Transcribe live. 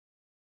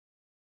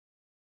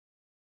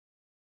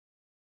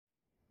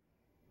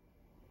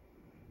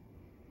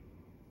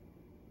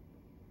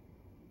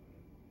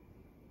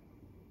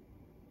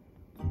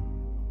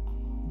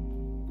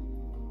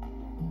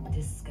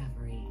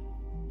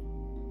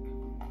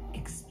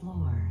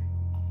explore,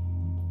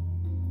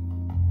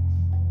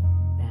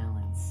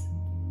 balance,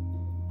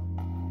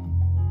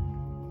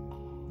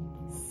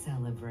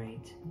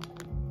 celebrate.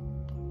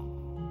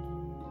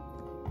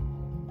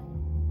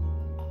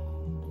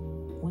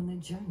 When the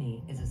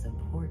journey is as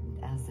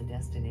important as the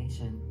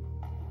destination,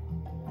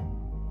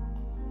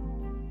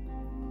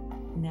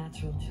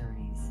 Natural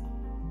Journeys.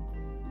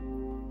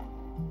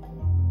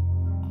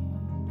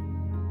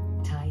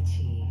 Tai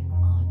Chi,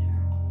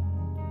 honor,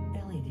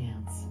 belly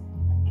dance,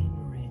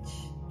 enrich,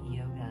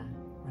 yoga,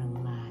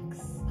 relax,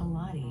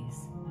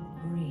 Pilates,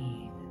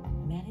 breathe,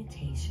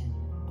 meditation,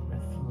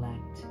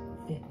 reflect,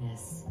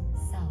 fitness,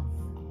 self,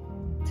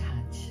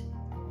 touch.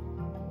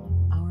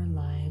 Our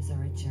lives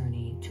are a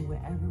journey to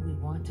wherever we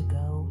want to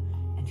go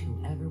and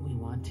whoever we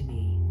want to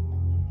be.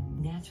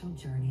 Natural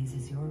Journeys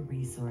is your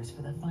resource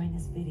for the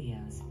finest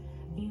videos,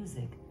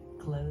 music,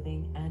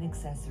 clothing, and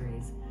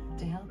accessories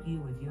to help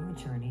you with your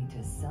journey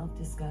to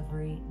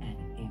self-discovery and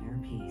inner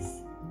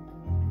peace.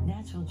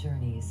 Natural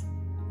Journeys,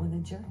 when the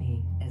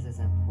journey is as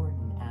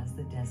important as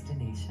the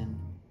destination.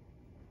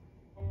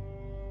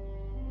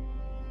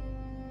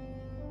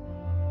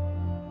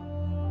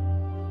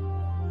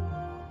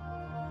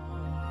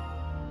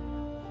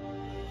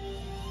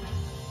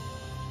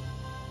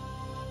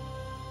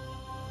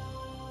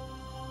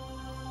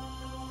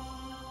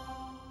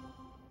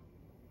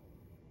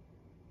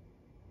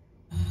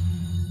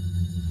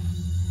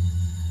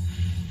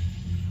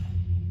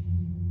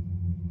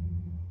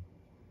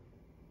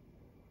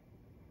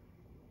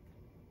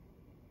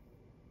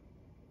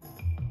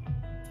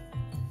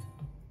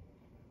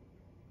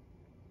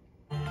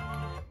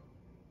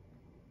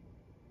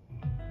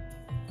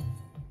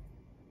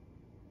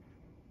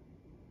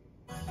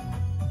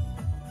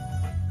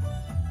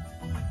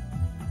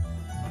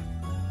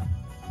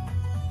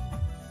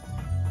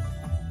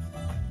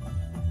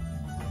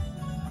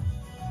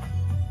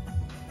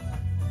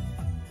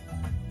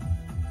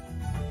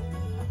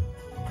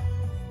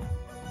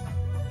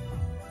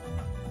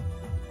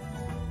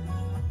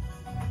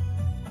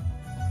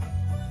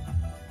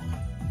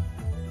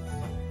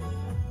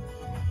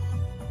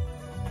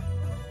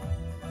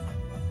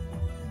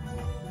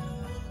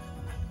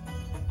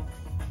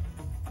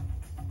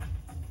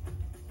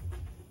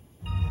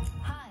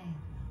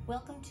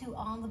 Welcome to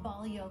On the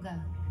Ball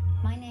Yoga.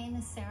 My name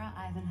is Sara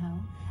Ivanhoe,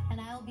 and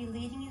I will be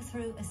leading you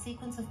through a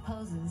sequence of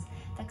poses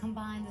that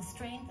combine the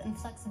strength and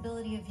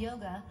flexibility of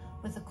yoga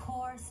with the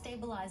core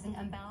stabilizing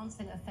and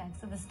balancing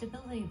effects of a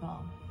stability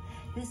ball.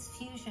 This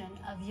fusion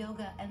of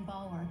yoga and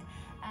ball work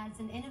adds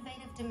an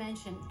innovative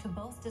dimension to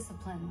both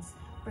disciplines,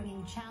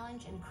 bringing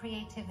challenge and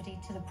creativity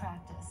to the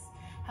practice.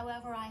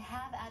 However, I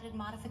have added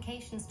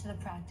modifications to the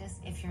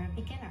practice if you're a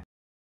beginner.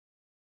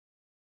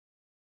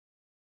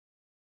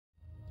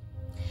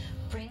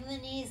 Bring the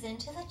knees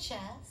into the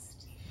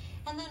chest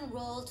and then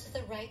roll to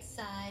the right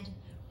side,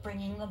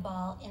 bringing the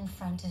ball in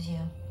front of you.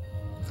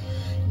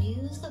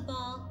 Use the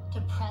ball to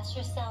press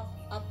yourself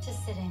up to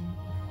sitting.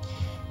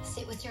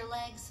 Sit with your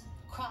legs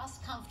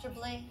crossed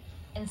comfortably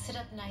and sit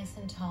up nice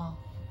and tall.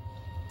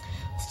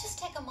 Let's just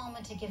take a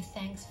moment to give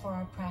thanks for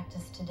our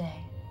practice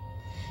today.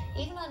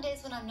 Even on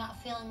days when I'm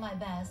not feeling my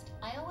best,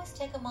 I always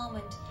take a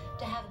moment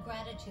to have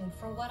gratitude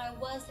for what I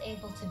was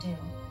able to do,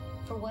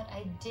 for what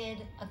I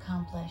did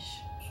accomplish.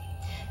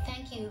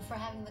 Thank you for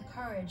having the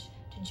courage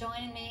to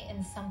join me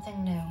in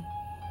something new.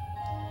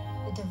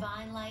 The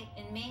divine light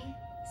in me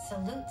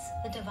salutes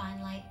the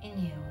divine light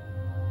in you.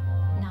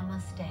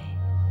 Namaste.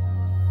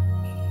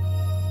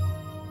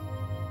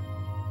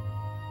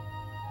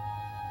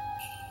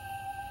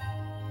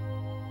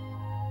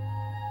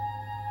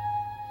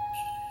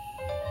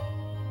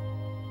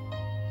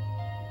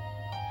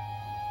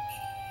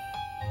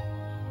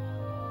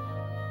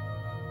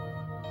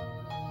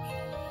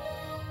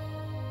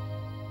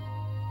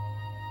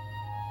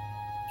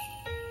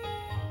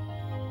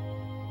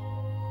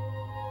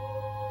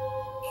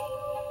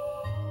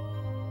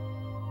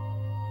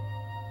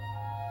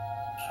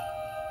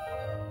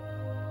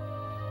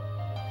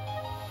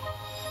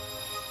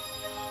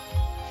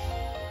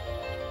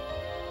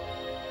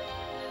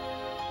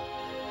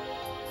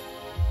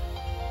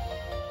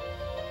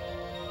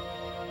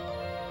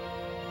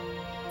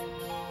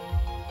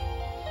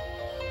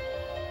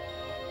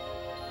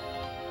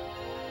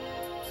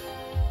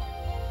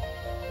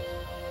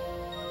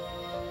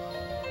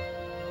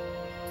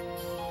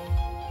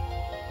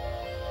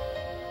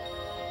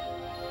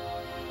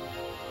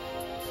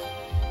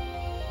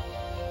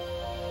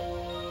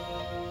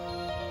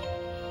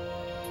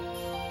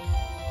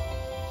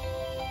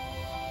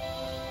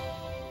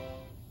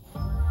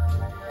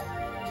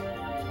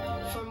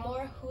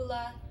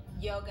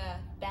 Yoga,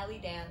 belly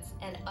dance,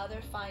 and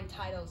other fine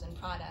titles and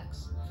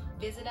products,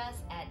 visit us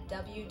at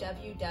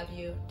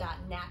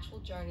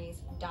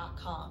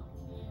www.naturaljourneys.com.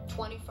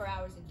 24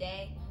 hours a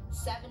day,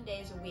 7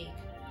 days a week.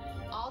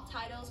 All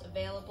titles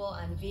available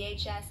on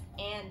VHS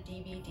and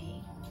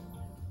DVD.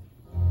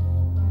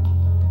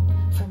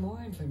 For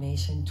more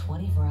information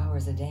 24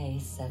 hours a day,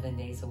 7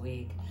 days a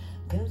week,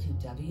 go to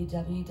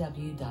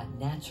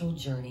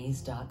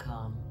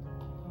www.naturaljourneys.com.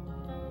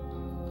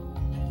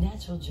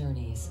 Natural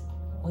journeys,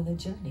 when the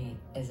journey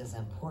is as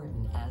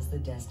important as the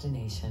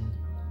destination.